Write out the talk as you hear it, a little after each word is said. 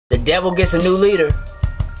The devil gets a new leader.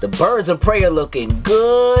 The birds of prey are looking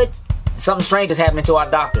good. Something strange is happening to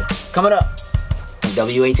our doctor. Coming up on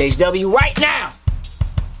WHHW right now.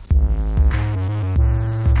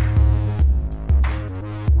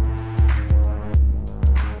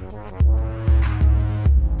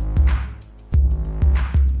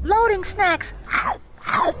 Loading snacks.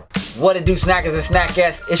 What it do, snackers and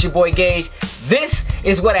snackers? It's your boy Gage. This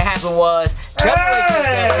is what it happened was.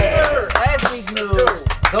 Last week's news.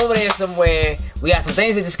 It's over there somewhere. We got some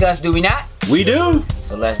things to discuss, do we not? We do.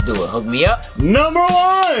 So let's do it. Hook me up. Number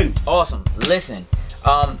one. Awesome. Listen,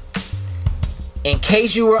 in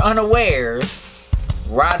case you were unawares,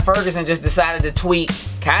 Rod Ferguson just decided to tweet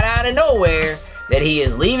kind of out of nowhere that he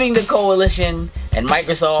is leaving the coalition and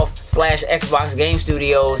Microsoft/Xbox Game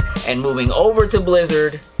Studios and moving over to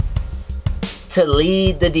Blizzard to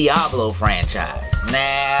lead the Diablo franchise.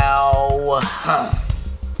 Now,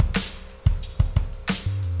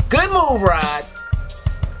 good move, Rod.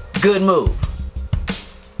 Good move.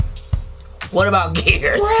 What about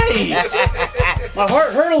Gears? Right. My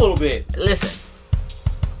heart hurt a little bit. Listen,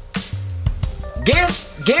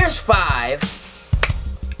 Gears 5,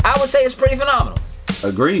 I would say it's pretty phenomenal.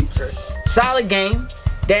 Agreed. Solid game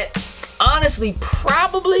that honestly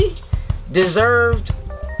probably deserved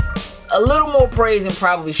a little more praise and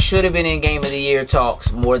probably should have been in Game of the Year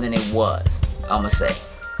talks more than it was, I'ma say.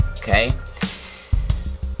 Okay?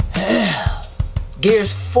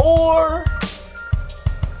 Gears 4,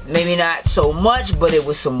 maybe not so much, but it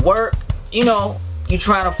was some work. You know, you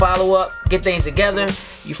trying to follow up, get things together.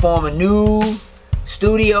 You form a new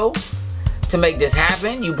studio to make this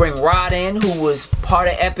happen. You bring Rod in, who was part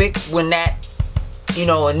of Epic when that, you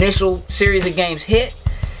know, initial series of games hit,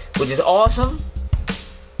 which is awesome.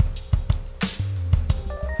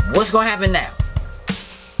 What's gonna happen now?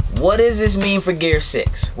 What does this mean for Gear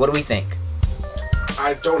 6? What do we think?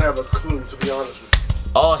 I don't have a clue, to be honest with you.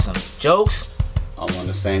 Awesome. Jokes? I'm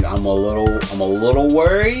understanding. I'm a little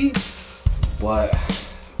worried, but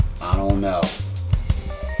I don't know.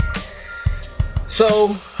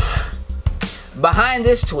 So, behind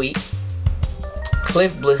this tweet,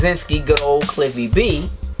 Cliff Bleszinski, good old Cliffy B,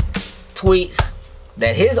 tweets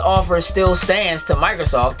that his offer still stands to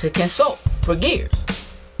Microsoft to consult for Gears.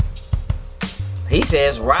 He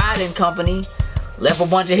says Rod and company left a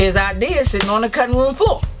bunch of his ideas sitting on the cutting room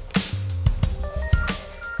floor.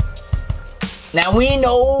 Now we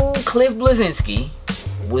know Cliff Bleszinski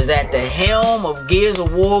was at the helm of Gears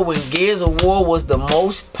of War when Gears of War was the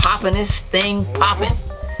most poppinest thing popping.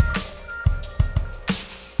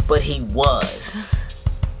 But he was.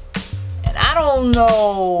 And I don't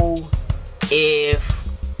know if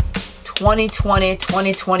 2020,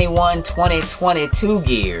 2021, 2022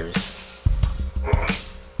 Gears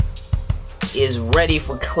is ready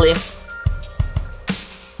for Cliff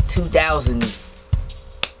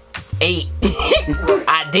 2008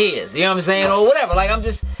 ideas. You know what I'm saying? Or whatever. Like, I'm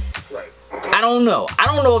just, I don't know. I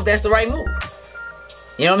don't know if that's the right move.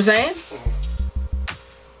 You know what I'm saying?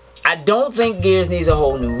 I don't think Gears needs a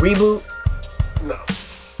whole new reboot. No.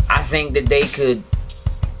 I think that they could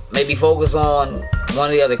maybe focus on one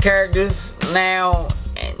of the other characters now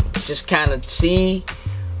and just kind of see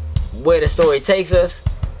where the story takes us.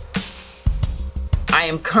 I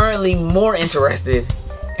am currently more interested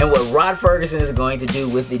in what Rod Ferguson is going to do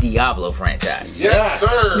with the Diablo franchise. Yes,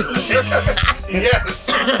 sir. Yes.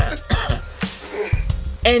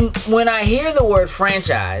 And when I hear the word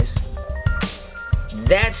franchise,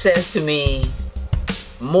 that says to me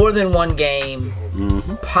more than one game,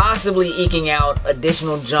 possibly eking out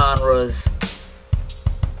additional genres.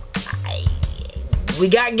 We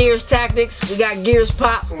got Gears Tactics, we got Gears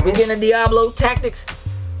Pop, we getting a Diablo Tactics.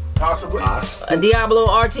 Possibly. A Diablo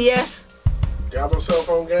RTS. Diablo cell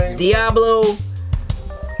phone game. Diablo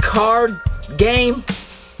card game.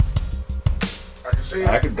 I can see it.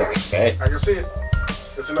 I can see it.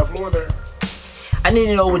 There's enough lore there. I need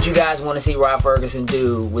to know what you guys want to see Rod Ferguson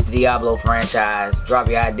do with the Diablo franchise. Drop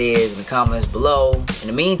your ideas in the comments below. In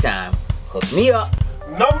the meantime, hook me up.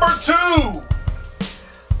 Number 2.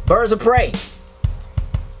 Birds of Prey.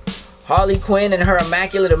 Harley Quinn and her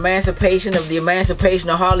immaculate emancipation of the emancipation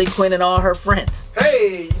of Harley Quinn and all her friends.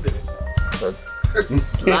 Hey, you did it. It's a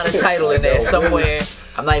lot of title in there somewhere.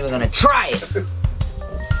 I'm not even gonna try it.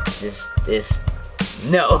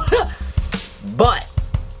 No. But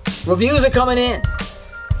reviews are coming in.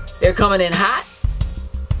 They're coming in hot,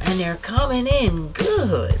 and they're coming in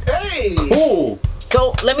good. Hey. Cool.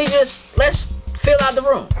 So let's fill out the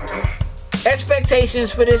room.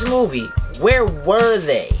 Expectations for this movie. Where were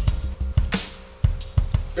they?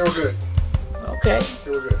 They were good. Okay.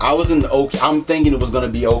 They were good. I was in the okay. I'm thinking it was gonna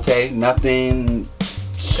be okay. Nothing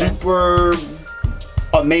super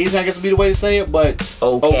amazing, I guess would be the way to say it, but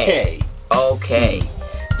okay. Okay.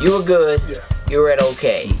 You were good. Yeah. You were at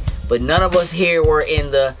okay. But none of us here were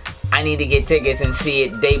in the I need to get tickets and see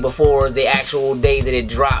it day before the actual day that it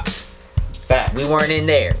drops. Facts. We weren't in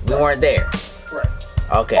there. We weren't there. Right.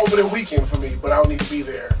 Okay. Opening weekend for me, but I don't need to be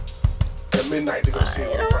there at midnight to go see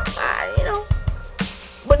it. You know.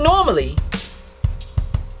 But normally,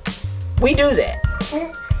 we do that.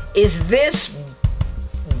 Is this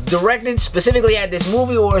directed specifically at this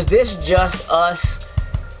movie, or is this just us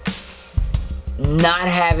not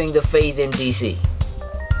having the faith in DC?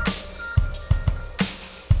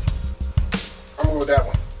 I'm going with that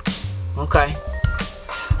one. Okay.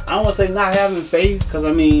 I don't want to say not having faith, because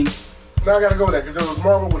I mean, Now I gotta go there, because if it was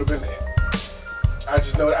Marvel, would have been there. I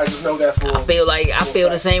just know that for. I feel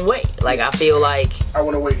the same way. Like I feel like I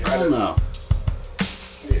want to wait. I don't know.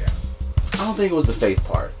 Yeah. I don't think it was the faith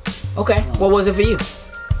part. okay. What was it for you?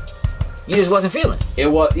 You just wasn't feeling. It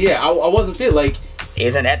was, yeah, I wasn't feeling like.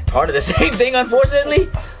 Isn't that part of the same thing? Unfortunately.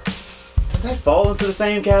 Does that fall into the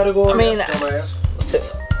same category? I mean, Dumbass.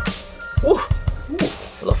 whew,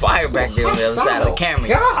 it's a little fire back there on the other side of the camera.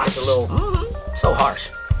 Gosh. It's a little so harsh.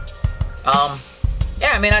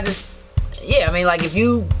 Yeah, I mean, like if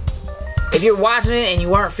you're watching it and you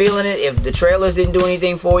weren't feeling it, if the trailers didn't do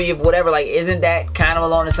anything for you, if whatever, like, isn't that kind of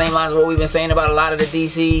along the same lines of what we've been saying about a lot of the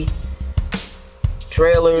DC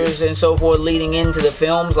trailers and so forth leading into the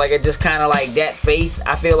films? Like, it just kind of like that faith,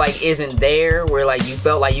 I feel like, isn't there, where like you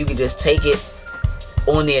felt like you could just take it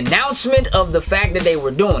on the announcement of the fact that they were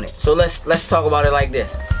doing it. So let's talk about it like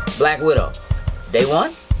this. Black Widow, day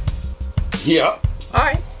one? Yeah.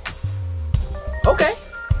 Alright. Okay.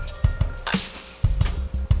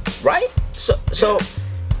 Right? So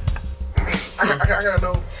I gotta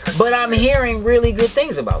know. but I'm hearing really good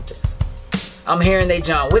things about this. I'm hearing they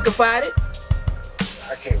John Wickified it.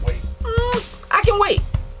 I can't wait. I can wait.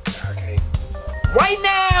 I can't. Right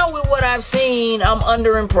now, with what I've seen, I'm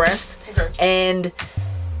underimpressed. Okay. And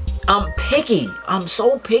I'm picky. I'm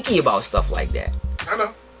so picky about stuff like that. I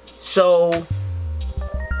know. So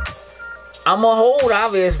I'm gonna hold,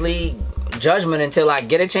 obviously, judgment until I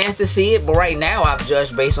get a chance to see it. But right now, I've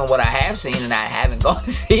judged based on what I have seen, and I haven't gone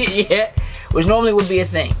to see it yet, which normally would be a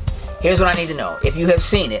thing. Here's what I need to know. If you have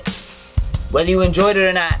seen it, whether you enjoyed it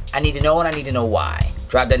or not, I need to know, and I need to know why.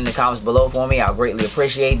 Drop that in the comments below for me. I'll greatly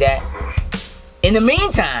appreciate that. In the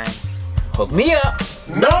meantime, hook me up.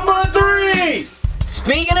 Number 3.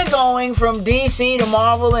 Speaking of going from DC to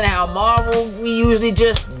Marvel and how Marvel, we usually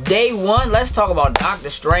just day one, let's talk about Doctor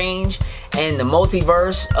Strange and the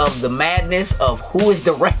multiverse of the madness of who is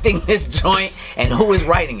directing this joint and who is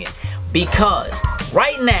writing it. Because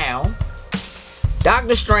right now,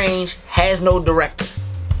 Doctor Strange has no director.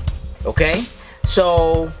 Okay?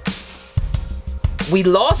 So we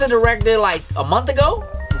lost a director like a month ago.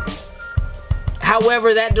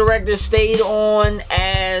 However, that director stayed on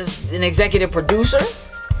as an executive producer.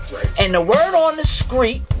 Right. And the word on the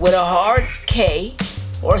street with a hard K,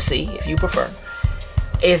 or C if you prefer,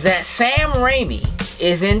 is that Sam Raimi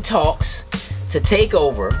is in talks to take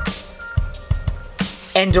over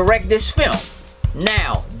and direct this film.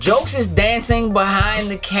 Now, Jokes is dancing behind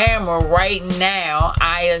the camera right now.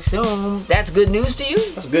 I assume that's good news to you?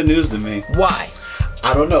 That's good news to me. Why?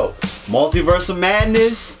 I don't know. Multiverse of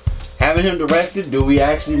Madness, having him directed, do we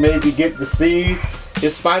actually maybe get to see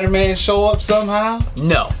his Spider-Man show up somehow?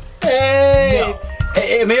 No. Hey! No.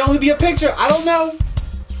 It may only be a picture. I don't know.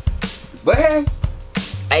 But hey.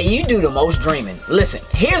 Hey, you do the most dreaming. Listen,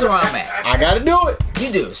 here's where I'm at. I gotta do it.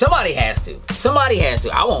 You do. Somebody has to. Somebody has to.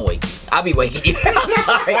 I won't wake you. I'll be waking you. I'm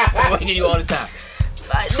sorry. I'm waking you all the time.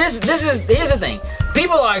 Here's the thing.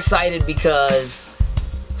 People are excited because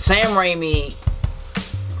Sam Raimi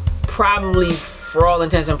probably, for all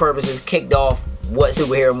intents and purposes, kicked off what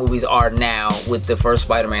superhero movies are now with the first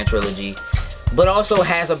Spider-Man trilogy, but also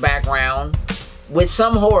has a background with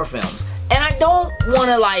some horror films. And I don't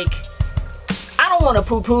want to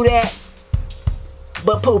poo-poo that,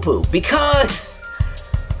 but poo-poo, because,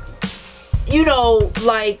 you know,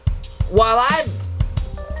 like, while I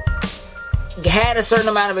had a certain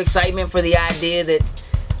amount of excitement for the idea that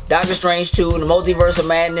Doctor Strange 2 and the Multiverse of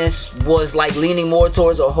Madness was like leaning more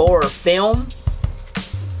towards a horror film,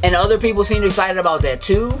 and other people seemed excited about that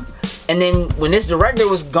too, and then when this director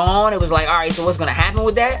was gone, it was like, alright, so what's going to happen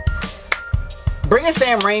with that? Bringing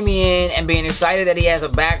Sam Raimi in and being excited that he has a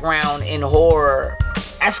background in horror,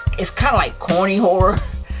 it's kind of like corny horror,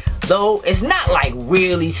 though. It's not like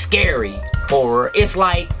really scary horror. It's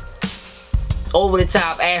like over the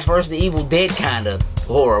top Ash vs. the Evil Dead kind of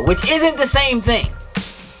horror, which isn't the same thing.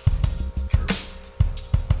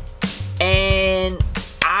 And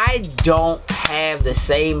I don't have the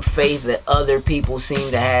same faith that other people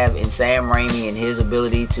seem to have in Sam Raimi and his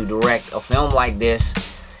ability to direct a film like this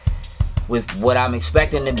with what I'm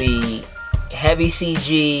expecting to be heavy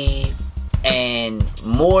CG and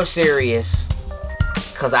more serious,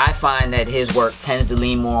 because I find that his work tends to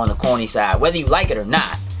lean more on the corny side, whether you like it or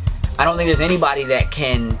not. I don't think there's anybody that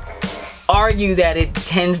can argue that it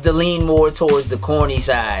tends to lean more towards the corny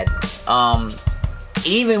side.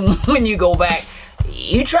 Even when you go back,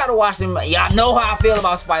 you try to watch them. Y'all know how I feel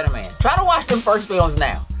about Spider-Man. Try to watch them first films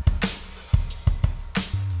now.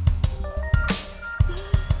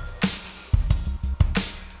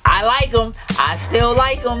 I like them. I still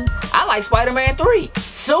like them. I like Spider-Man 3.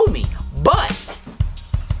 Sue me. But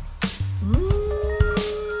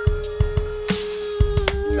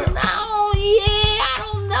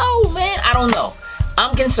I don't know.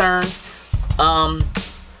 I'm concerned.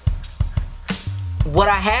 What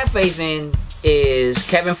I have faith in is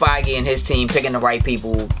Kevin Feige and his team picking the right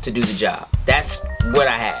people to do the job. That's what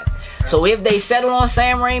I have. So if they settle on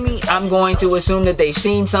Sam Raimi, I'm going to assume that they've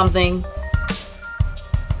seen something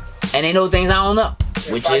and they know things I don't know,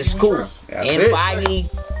 which is cool. And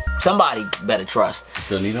Feige, somebody better trust.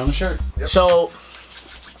 Still need on the shirt. Yep. So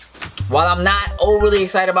while I'm not overly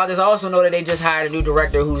excited about this, I also know that they just hired a new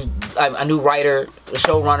director, who's a new writer, a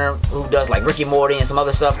showrunner who does like Rick and Morty and some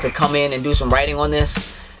other stuff, to come in and do some writing on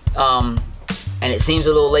this. And it seems a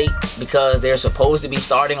little late because they're supposed to be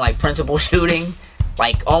starting like principal shooting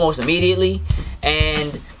like almost immediately.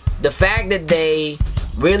 And the fact that they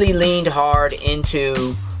really leaned hard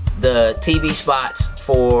into the TV spots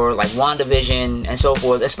for like WandaVision and so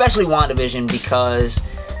forth, especially WandaVision, because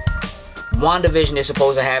WandaVision is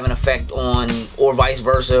supposed to have an effect on, or vice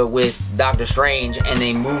versa, with Doctor Strange, and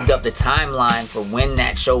they moved up the timeline for when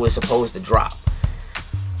that show is supposed to drop.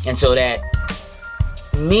 And so that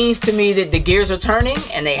means to me that the gears are turning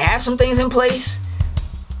and they have some things in place,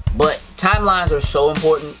 but timelines are so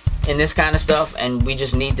important in this kind of stuff, and we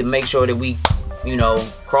just need to make sure that we, you know,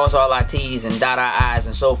 cross all our T's and dot our I's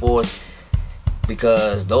and so forth,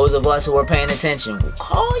 because those of us who are paying attention will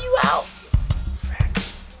call you out.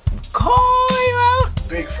 Call you out.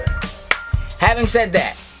 Big facts. Having said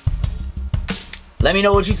that, let me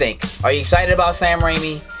know what you think. Are you excited about Sam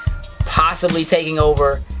Raimi possibly taking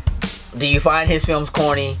over? Do you find his films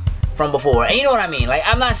corny from before? And you know what I mean. Like,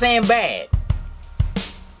 I'm not saying bad.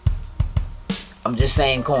 I'm just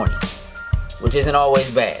saying corny, which isn't always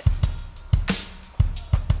bad.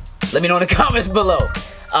 Let me know in the comments below.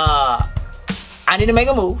 I need to make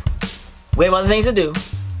a move. We have other things to do.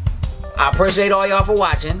 I appreciate all y'all for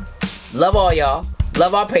watching. Love all y'all.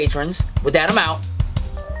 Love our patrons. With that, I'm out.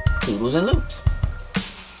 Toodles and loops.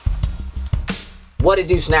 What it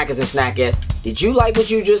do, snackers and snackettes? Did you like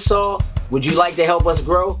what you just saw? Would you like to help us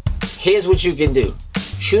grow? Here's what you can do.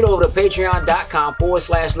 Shoot over to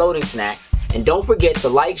patreon.com/loading snacks. And don't forget to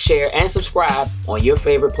like, share, and subscribe on your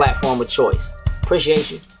favorite platform of choice.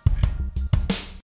 Appreciate you.